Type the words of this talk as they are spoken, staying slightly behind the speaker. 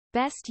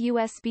Best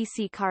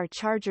USB-C car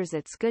chargers.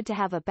 It's good to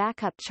have a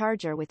backup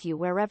charger with you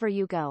wherever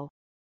you go.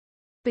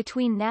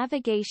 Between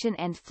navigation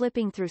and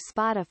flipping through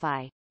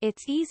Spotify,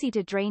 it's easy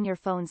to drain your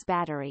phone's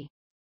battery.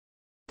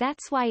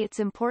 That's why it's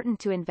important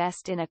to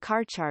invest in a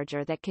car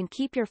charger that can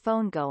keep your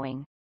phone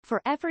going,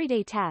 for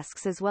everyday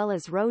tasks as well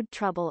as road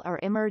trouble or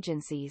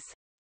emergencies.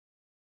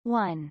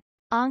 1.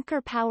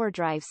 Anker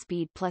PowerDrive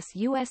Speed Plus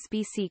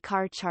USB-C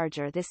Car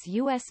Charger. This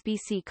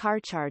USB-C car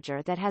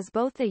charger that has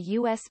both a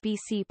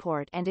USB-C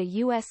port and a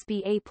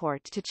USB-A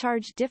port to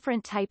charge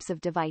different types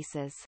of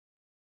devices.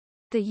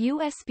 The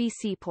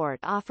USB-C port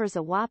offers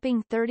a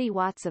whopping 30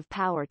 watts of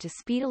power to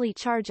speedily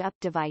charge up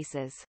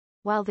devices,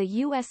 while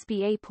the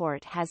USB-A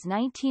port has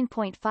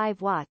 19.5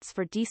 watts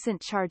for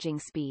decent charging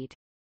speed.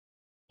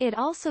 It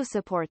also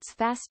supports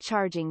fast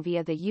charging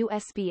via the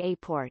USB-A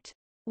port,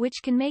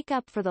 which can make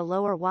up for the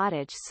lower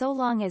wattage so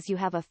long as you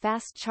have a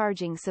fast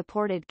charging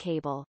supported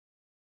cable.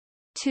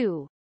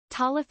 2.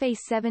 Talefe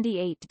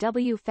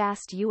 78W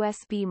Fast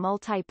USB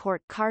Multiport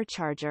Car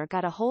Charger.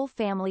 Got a whole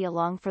family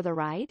along for the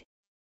ride?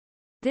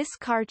 This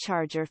car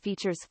charger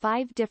features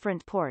 5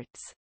 different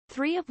ports,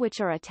 3 of which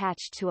are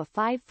attached to a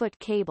 5-foot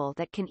cable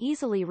that can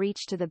easily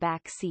reach to the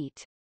back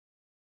seat.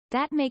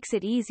 That makes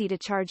it easy to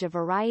charge a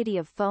variety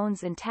of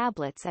phones and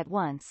tablets at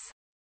once.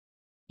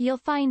 You'll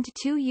find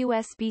 2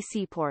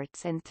 USB-C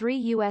ports and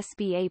 3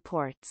 USB-A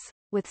ports.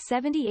 With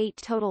 78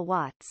 total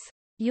watts,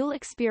 you'll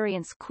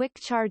experience quick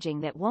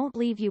charging that won't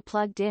leave you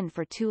plugged in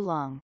for too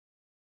long.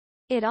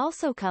 It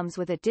also comes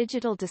with a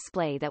digital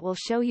display that will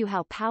show you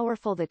how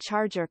powerful the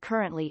charger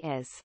currently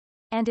is,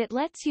 and it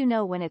lets you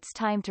know when it's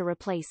time to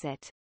replace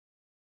it.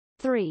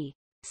 3.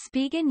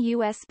 Spigen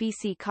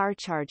USB-C Car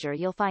Charger.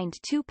 You'll find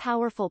 2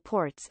 powerful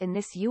ports in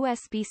this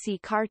USB-C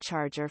car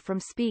charger from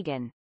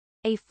Spigen,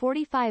 a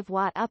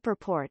 45-watt upper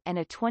port and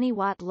a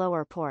 20-watt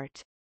lower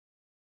port.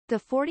 The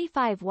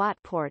 45-watt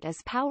port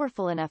is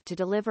powerful enough to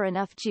deliver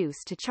enough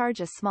juice to charge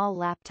a small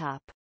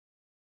laptop.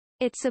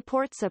 It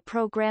supports a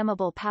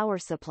programmable power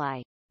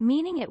supply,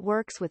 meaning it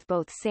works with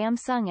both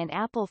Samsung and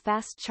Apple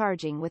fast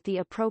charging with the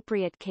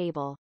appropriate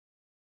cable.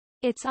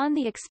 It's on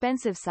the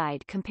expensive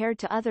side compared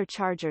to other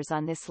chargers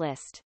on this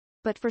list,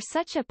 but for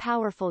such a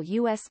powerful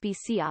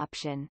USB-C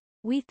option,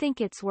 we think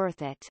it's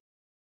worth it.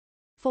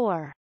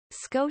 4.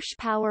 Scosche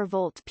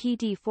PowerVolt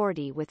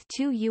PD40 with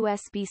 2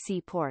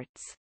 USB-C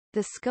ports.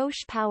 The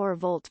Scosche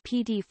PowerVolt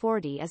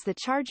PD40 is the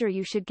charger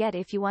you should get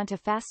if you want to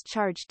fast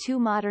charge 2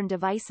 modern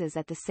devices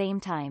at the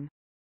same time.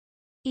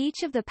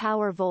 Each of the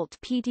PowerVolt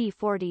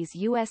PD40's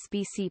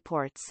USB-C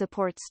ports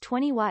supports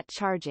 20-watt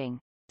charging,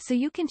 so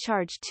you can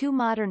charge 2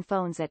 modern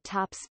phones at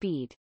top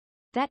speed.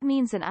 That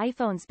means an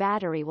iPhone's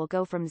battery will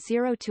go from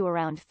 0 to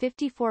around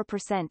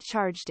 54%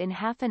 charged in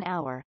half an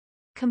hour,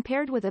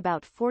 compared with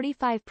about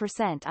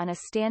 45% on a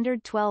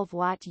standard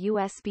 12-watt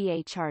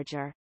USB-A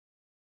charger.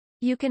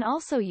 You can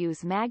also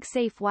use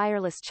MagSafe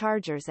wireless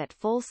chargers at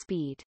full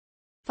speed.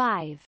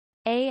 5.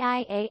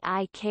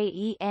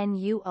 AIKENUO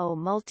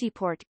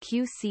Multiport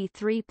QC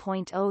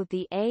 3.0.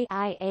 The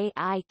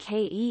AIKENUO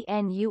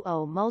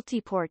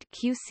Multiport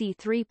QC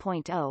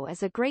 3.0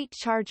 is a great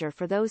charger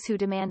for those who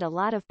demand a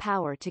lot of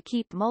power to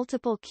keep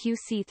multiple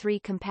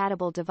QC3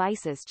 compatible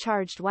devices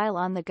charged while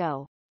on the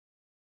go.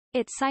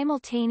 It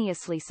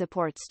simultaneously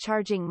supports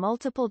charging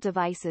multiple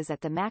devices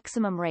at the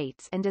maximum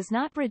rates and does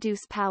not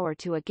reduce power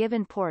to a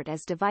given port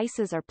as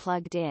devices are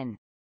plugged in.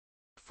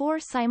 4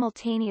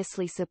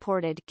 simultaneously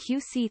supported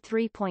QC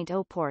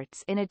 3.0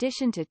 ports in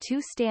addition to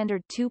 2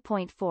 standard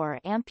 2.4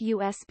 amp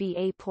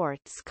USB-A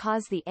ports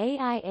cause the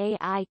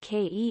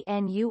AIKENUO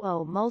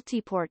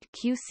Multiport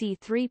QC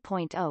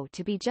 3.0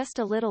 to be just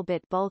a little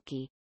bit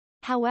bulky.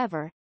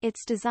 However,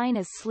 its design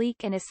is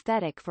sleek and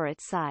aesthetic for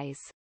its size.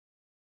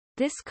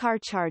 This car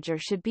charger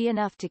should be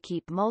enough to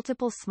keep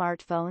multiple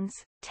smartphones,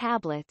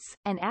 tablets,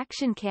 and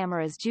action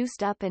cameras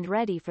juiced up and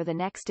ready for the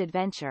next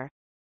adventure,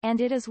 and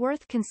it is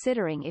worth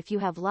considering if you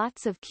have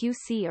lots of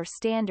QC or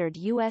standard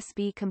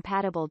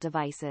USB-compatible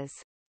devices.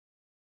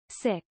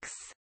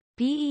 6.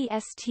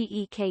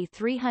 BESTEK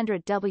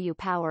 300W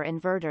Power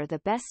Inverter. The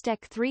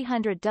BESTEK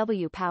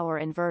 300W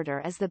Power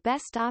Inverter is the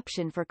best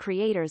option for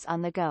creators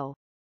on the go.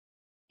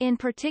 In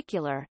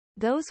particular,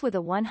 those with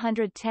a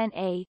 110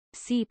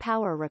 AC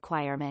power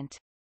requirement.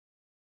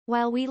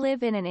 While we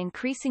live in an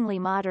increasingly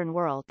modern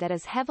world that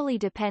is heavily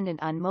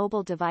dependent on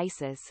mobile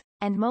devices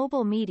and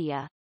mobile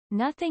media,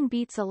 nothing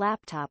beats a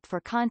laptop for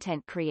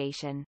content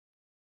creation.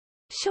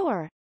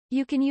 Sure,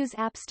 you can use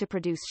apps to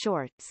produce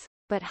shorts,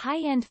 but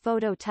high-end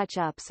photo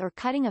touch-ups or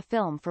cutting a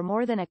film for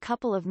more than a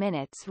couple of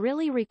minutes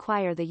really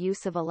require the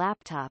use of a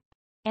laptop,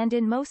 and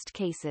in most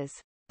cases,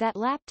 that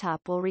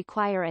laptop will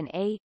require an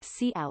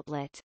AC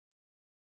outlet.